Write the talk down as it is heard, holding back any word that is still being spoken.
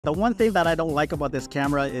The one thing that I don't like about this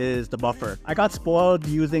camera is the buffer. I got spoiled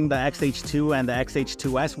using the X-H2 and the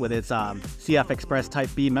X-H2S with its CF Express Type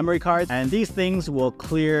B memory cards, and these things will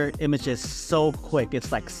clear images so quick.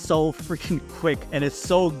 It's like so freaking quick, and it's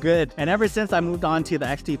so good. And ever since I moved on to the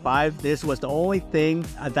Xt5, this was the only thing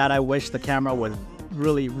that I wish the camera was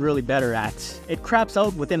really better at. It craps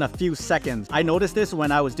out within a few seconds. I noticed this when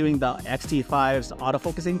I was doing the Xt5's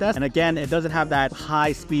autofocusing test, and again, it doesn't have that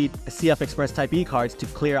high-speed CF Express Type B cards to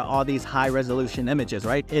clear all these high-resolution images,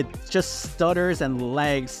 right? It just stutters and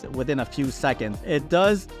lags within a few seconds. It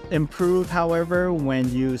does improve, however, when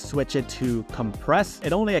you switch it to compress.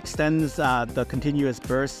 It only extends the continuous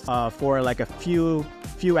burst for like a few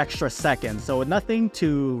extra seconds, so nothing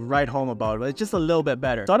to write home about, but it's just a little bit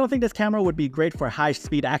better. So I don't think this camera would be great for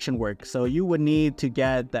high-speed action work, so you would need to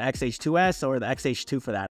get the X-H2S or the X-H2 for that.